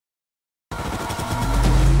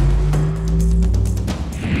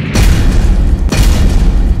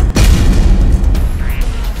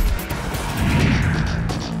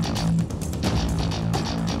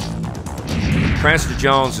Cranston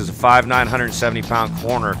Jones is a 5'9", 170-pound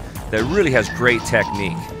corner that really has great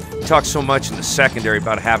technique. We talk so much in the secondary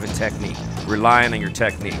about having technique, relying on your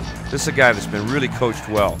technique. This is a guy that's been really coached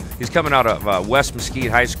well. He's coming out of West Mesquite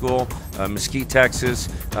High School, Mesquite, Texas.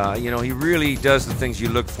 You know, he really does the things you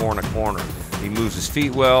look for in a corner. He moves his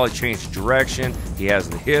feet well, he changes direction, he has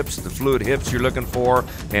the hips, the fluid hips you're looking for,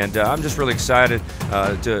 and I'm just really excited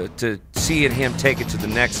to see him take it to the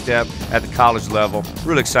next step at the college level.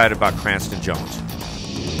 Really excited about Cranston Jones.